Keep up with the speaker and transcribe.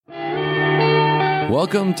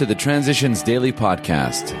Welcome to the Transitions Daily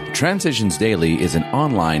podcast. Transitions Daily is an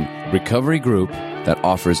online recovery group that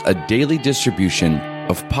offers a daily distribution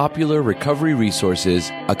of popular recovery resources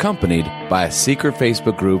accompanied by a secret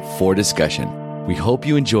Facebook group for discussion. We hope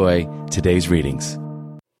you enjoy today's readings.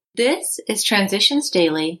 This is Transitions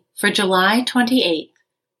Daily for July 28th,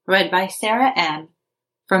 read by Sarah M.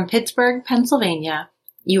 from Pittsburgh, Pennsylvania,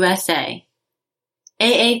 USA.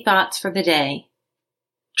 AA Thoughts for the Day.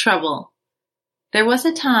 Trouble. There was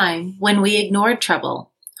a time when we ignored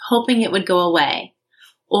trouble, hoping it would go away,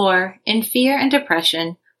 or, in fear and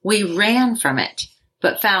depression, we ran from it,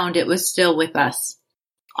 but found it was still with us.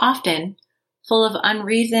 Often, full of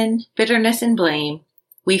unreason, bitterness, and blame,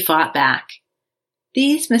 we fought back.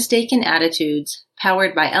 These mistaken attitudes,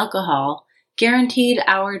 powered by alcohol, guaranteed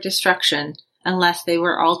our destruction unless they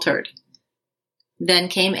were altered. Then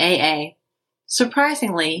came AA.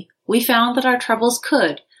 Surprisingly, we found that our troubles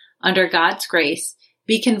could, under God's grace,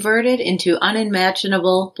 be converted into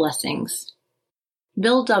unimaginable blessings.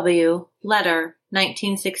 Bill W., Letter,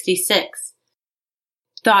 1966.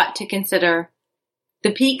 Thought to consider.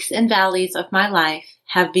 The peaks and valleys of my life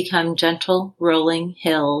have become gentle, rolling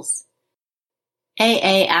hills.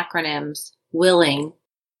 AA acronyms. Willing.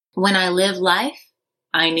 When I live life,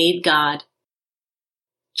 I need God.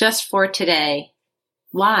 Just for today.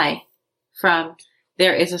 Why? From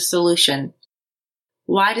There is a Solution.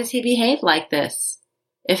 Why does he behave like this?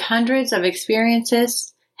 If hundreds of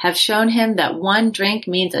experiences have shown him that one drink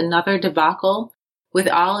means another debacle, with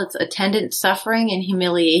all its attendant suffering and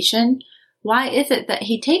humiliation, why is it that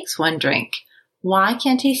he takes one drink? Why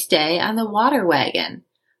can't he stay on the water wagon?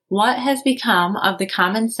 What has become of the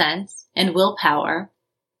common sense and willpower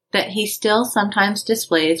that he still sometimes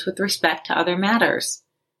displays with respect to other matters?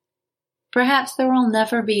 Perhaps there will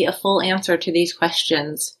never be a full answer to these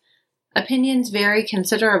questions. Opinions vary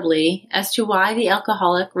considerably as to why the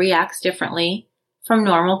alcoholic reacts differently from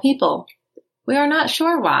normal people. We are not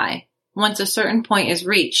sure why. Once a certain point is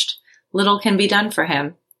reached, little can be done for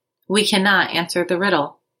him. We cannot answer the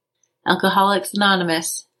riddle. Alcoholics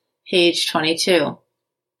Anonymous, page 22.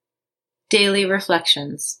 Daily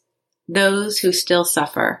Reflections. Those who still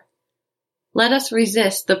suffer. Let us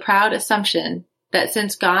resist the proud assumption that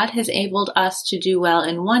since God has enabled us to do well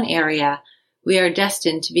in one area, we are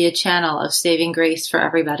destined to be a channel of saving grace for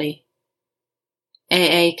everybody.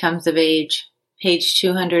 AA Comes of Age, page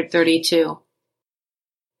 232.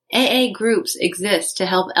 AA groups exist to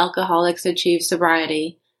help alcoholics achieve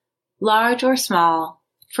sobriety. Large or small,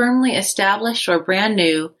 firmly established or brand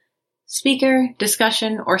new, speaker,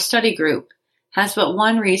 discussion, or study group has but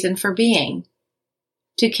one reason for being: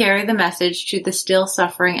 to carry the message to the still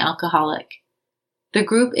suffering alcoholic. The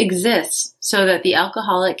group exists so that the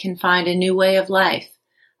alcoholic can find a new way of life,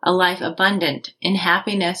 a life abundant in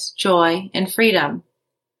happiness, joy, and freedom.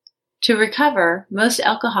 To recover, most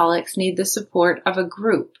alcoholics need the support of a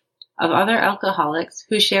group of other alcoholics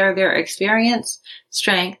who share their experience,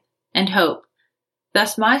 strength, and hope.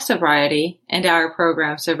 Thus, my sobriety and our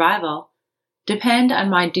program Survival depend on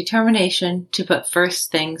my determination to put first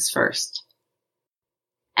things first.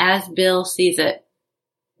 As Bill sees it,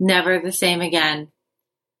 never the same again.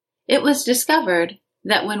 It was discovered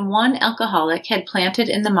that when one alcoholic had planted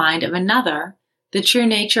in the mind of another the true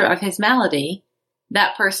nature of his malady,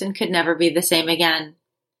 that person could never be the same again.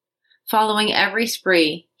 Following every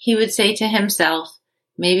spree, he would say to himself,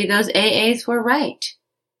 maybe those AAs were right.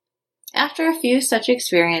 After a few such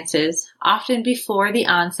experiences, often before the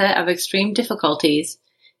onset of extreme difficulties,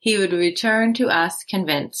 he would return to us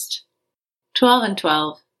convinced. 12 and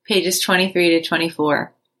 12, pages 23 to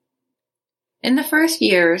 24. In the first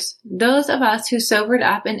years, those of us who sobered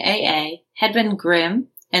up in AA had been grim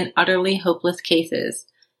and utterly hopeless cases.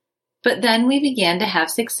 But then we began to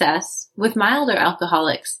have success with milder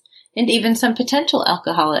alcoholics and even some potential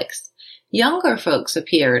alcoholics. Younger folks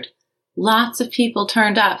appeared. Lots of people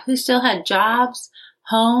turned up who still had jobs,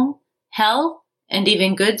 home, health, and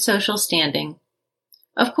even good social standing.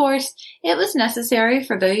 Of course, it was necessary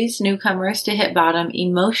for these newcomers to hit bottom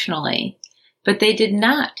emotionally, but they did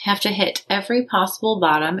not have to hit every possible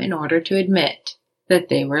bottom in order to admit that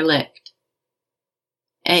they were licked.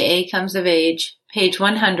 AA Comes of Age, page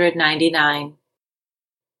 199.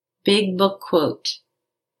 Big Book Quote.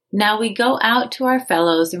 Now we go out to our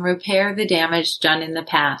fellows and repair the damage done in the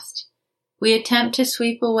past. We attempt to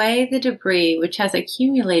sweep away the debris which has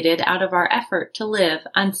accumulated out of our effort to live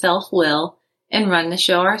on self-will and run the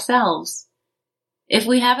show ourselves. If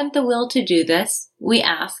we haven't the will to do this, we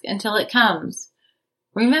ask until it comes.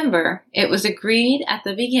 Remember, it was agreed at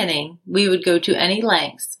the beginning we would go to any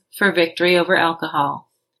lengths for victory over alcohol.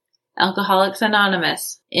 Alcoholics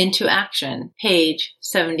Anonymous, Into Action, page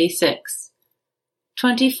 76.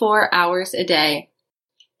 24 hours a day.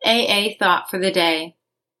 AA Thought for the Day.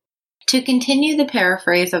 To continue the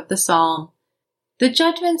paraphrase of the Psalm, the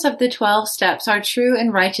judgments of the 12 steps are true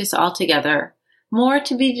and righteous altogether. More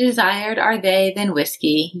to be desired are they than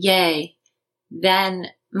whiskey, yea, than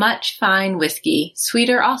much fine whiskey,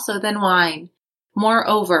 sweeter also than wine.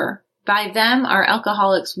 Moreover, by them are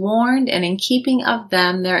alcoholics warned, and in keeping of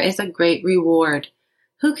them there is a great reward.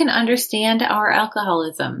 Who can understand our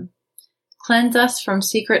alcoholism? Cleanse us from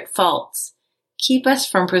secret faults. Keep us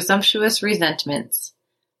from presumptuous resentments.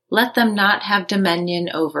 Let them not have dominion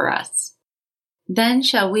over us. Then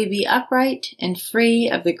shall we be upright and free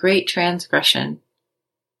of the great transgression.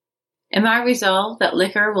 Am I resolved that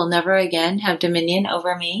liquor will never again have dominion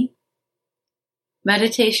over me?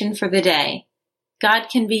 Meditation for the day. God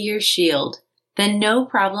can be your shield. Then no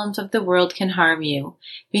problems of the world can harm you.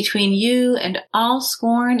 Between you and all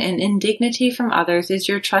scorn and indignity from others is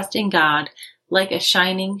your trust in God, like a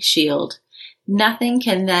shining shield. Nothing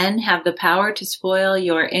can then have the power to spoil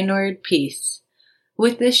your inward peace.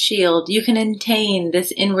 With this shield, you can attain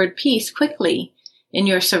this inward peace quickly, in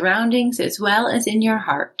your surroundings as well as in your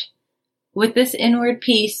heart. With this inward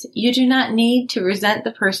peace, you do not need to resent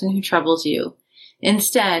the person who troubles you.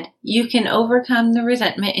 Instead, you can overcome the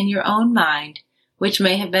resentment in your own mind, which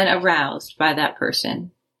may have been aroused by that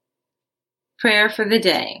person. Prayer for the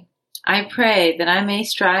day. I pray that I may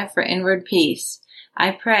strive for inward peace.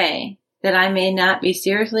 I pray that I may not be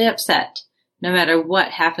seriously upset, no matter what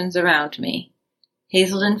happens around me.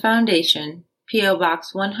 Hazelden Foundation, P.O.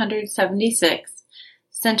 Box 176,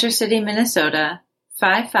 Center City, Minnesota,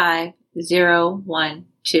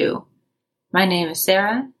 55012. My name is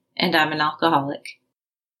Sarah, and I'm an alcoholic.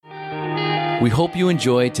 We hope you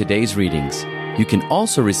enjoyed today's readings. You can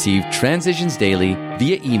also receive Transitions Daily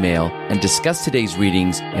via email and discuss today's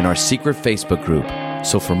readings in our secret Facebook group.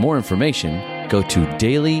 So for more information, go to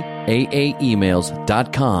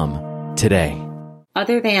dailyaaemails.com today.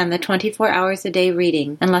 Other than the 24 hours a day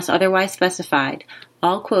reading, unless otherwise specified,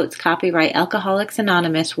 all quotes copyright Alcoholics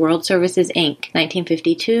Anonymous World Services, Inc.,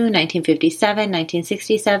 1952, 1957,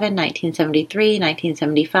 1967, 1973,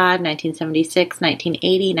 1975, 1976,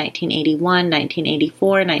 1980, 1981, 1984,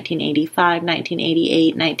 1985,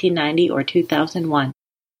 1988, 1990, or 2001.